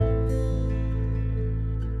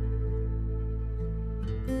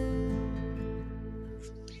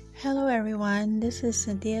Hello, everyone. This is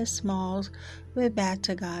Cynthia Smalls with Back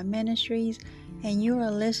to God Ministries, and you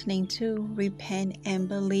are listening to Repent and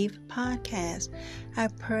Believe podcast. I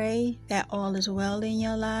pray that all is well in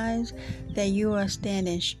your lives, that you are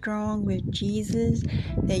standing strong with Jesus,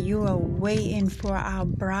 that you are waiting for our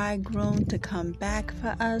bridegroom to come back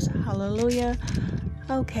for us. Hallelujah.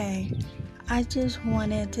 Okay, I just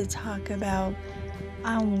wanted to talk about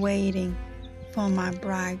I'm waiting for my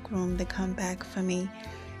bridegroom to come back for me.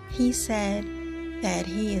 He said that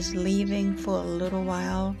he is leaving for a little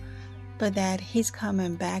while, but that he's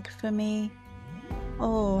coming back for me.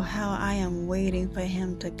 Oh, how I am waiting for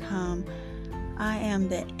him to come. I am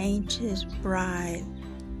the anxious bride,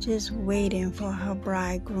 just waiting for her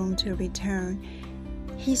bridegroom to return.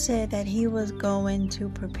 He said that he was going to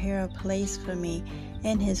prepare a place for me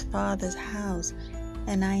in his Father's house,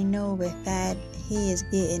 and I know with that, he is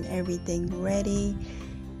getting everything ready.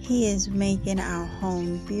 He is making our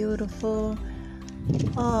home beautiful.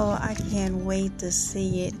 Oh, I can't wait to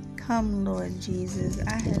see it. Come, Lord Jesus.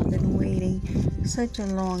 I have been waiting such a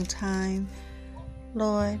long time.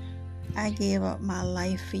 Lord, I gave up my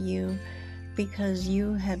life for you because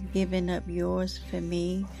you have given up yours for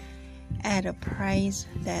me at a price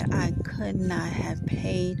that I could not have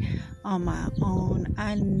paid on my own.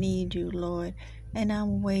 I need you, Lord, and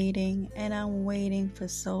I'm waiting for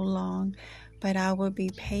so long, but I will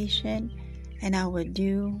be patient and I will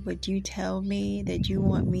do what you tell me that you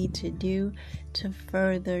want me to do to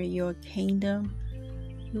further your kingdom.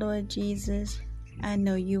 Lord Jesus, I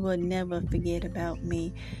know you will never forget about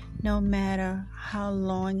me. No matter how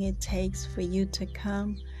long it takes for you to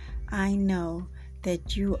come, I know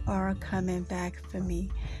that you are coming back for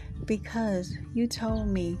me, because you told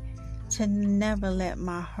me to never let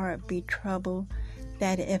my heart be troubled,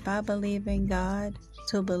 that if I believe in God,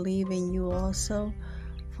 to believe in you also.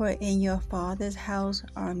 For in your Father's house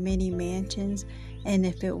are many mansions, and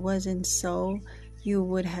if it wasn't so, you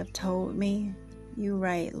would have told me. You're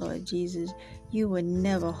right, Lord Jesus. You would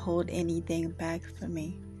never hold anything back for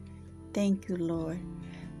me. Thank you, Lord,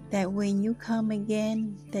 that when you come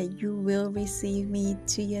again, that you will receive me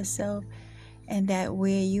to yourself, and that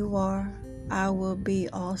where you are, I will be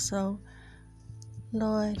also.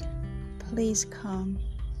 Lord, please come.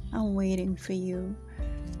 I'm waiting for you,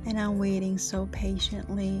 and I'm waiting so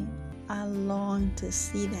patiently. I long to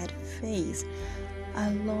see that face. I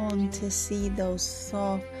long to see those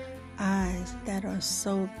soft eyes that are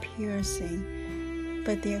so piercing,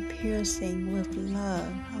 but they're piercing with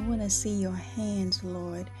love. I want to see your hands,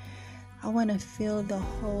 Lord. I want to feel the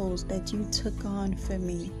holes that you took on for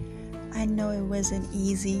me. I know it wasn't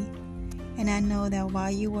easy, and I know that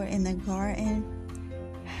while you were in the garden,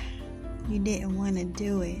 you didn't want to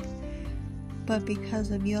do it. But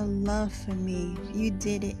because of your love for me, you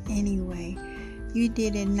did it anyway. You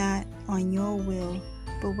did it not on your will,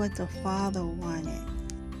 but what the Father wanted.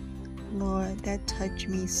 Lord, that touched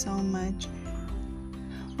me so much.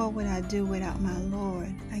 What would I do without my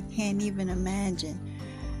Lord? I can't even imagine.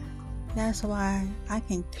 That's why I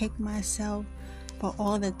can kick myself for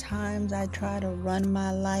all the times I try to run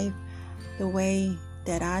my life the way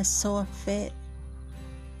that I saw fit.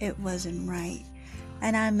 It wasn't right.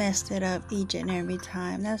 And I messed it up each and every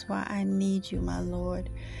time. That's why I need you, my Lord.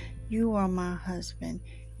 You are my husband.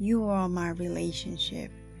 You are my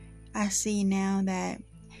relationship. I see now that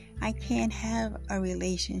I can't have a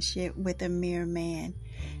relationship with a mere man.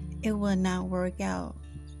 It will not work out.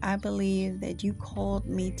 I believe that you called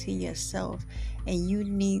me to yourself, and you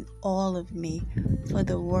need all of me for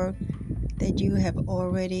the work that you have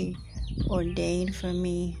already ordained for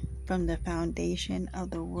me from the foundation of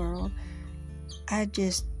the world. I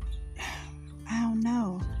don't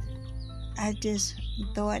know. I just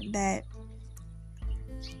thought that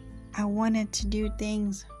I wanted to do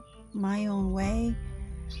things my own way.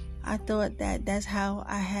 I thought that that's how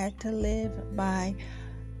I had to live, by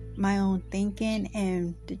my own thinking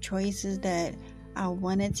and the choices that I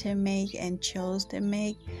wanted to make and chose to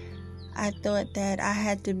make. I thought that I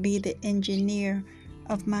had to be the engineer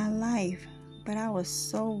of my life, but I was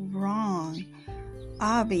so wrong.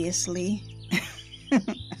 Obviously.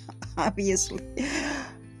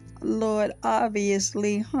 Lord,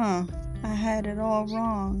 obviously, I had it all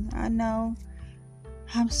wrong. I know.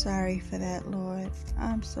 I'm sorry for that, Lord.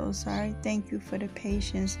 I'm so sorry. Thank you for the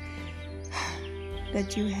patience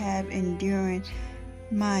that you have enduring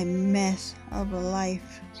my mess of a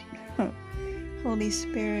life. Holy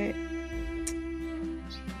Spirit,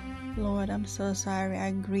 Lord, I'm so sorry.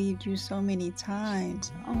 I grieved you so many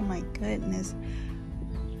times. Oh my goodness.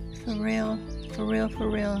 For real,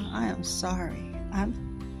 I am sorry. I'm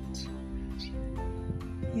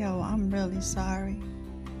really sorry.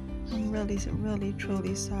 I'm really, really,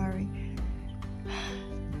 truly sorry.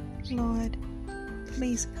 Lord,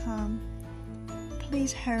 please come.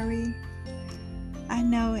 Please hurry. I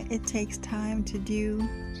know it takes time to do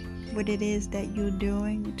what it is that you're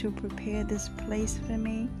doing to prepare this place for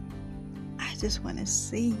me. I just want to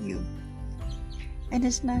see you. And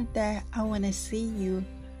it's not that I want to see you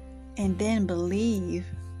and then believe.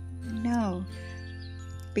 No.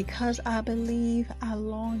 Because I believe, I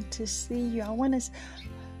long to see you. I want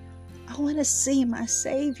to see my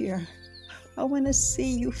Savior. I want to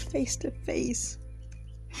see you face to face.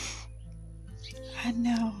 I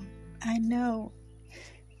know.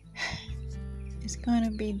 It's going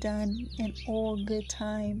to be done in all good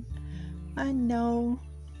time. I know.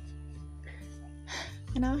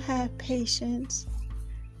 And I'll have patience.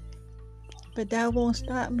 But that won't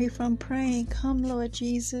stop me from praying. Come, Lord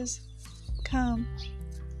Jesus. Come.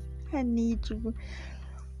 I need you.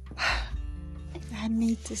 I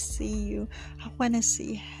need to see you. I want to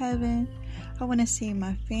see heaven. I want to see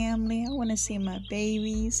my family. I want to see my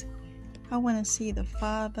babies. I want to see the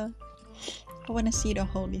Father. I want to see the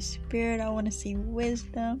Holy Spirit. I want to see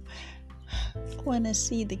wisdom. I want to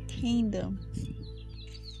see the kingdom.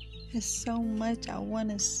 There's so much I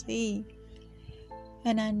want to see.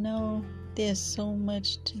 And I know there's so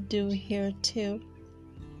much to do here too.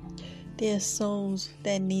 There's souls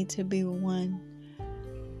that need to be won.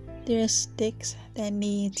 There's sticks that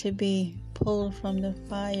need to be pulled from the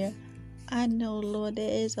fire. I know, Lord,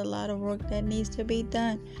 there is a lot of work that needs to be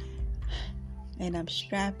done. And I'm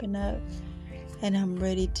strapping up and I'm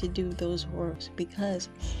ready to do those works, because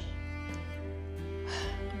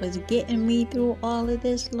what's getting me through all of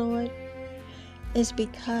this, Lord, is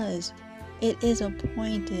because it is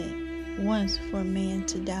appointed once for man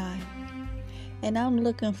to die. And I'm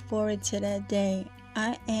looking forward to that day.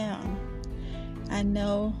 I am. I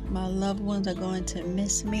know my loved ones are going to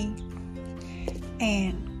miss me.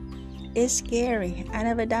 And it's scary. I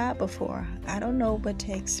never died before. I don't know what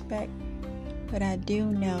to expect. But I do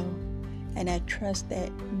know, and I trust that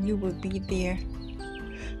you will be there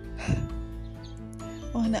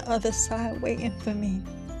on the other side waiting for me.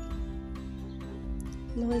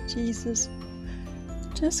 Lord Jesus,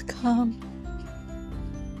 just come.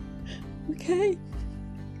 Okay?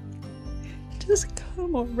 Just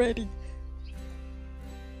come already.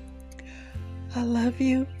 I love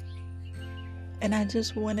you. And I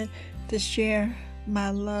just wanted to share my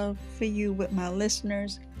love for you with my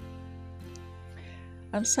listeners.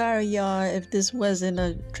 I'm sorry, y'all, if this wasn't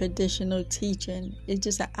a traditional teaching. It's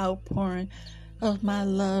just an outpouring of my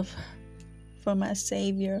love for my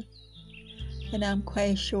Savior. And I'm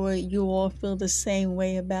quite sure you all feel the same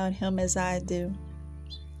way about Him as I do.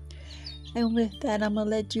 And with that, I'm going to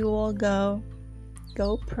let you all go.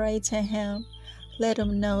 Go pray to Him. Let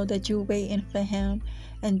Him know that you're waiting for Him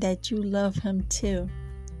and that you love Him too.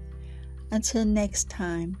 Until next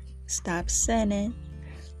time, stop sinning,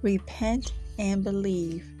 repent, and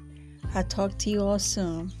believe. I'll talk to you all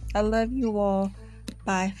soon. I love you all.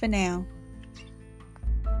 Bye for now.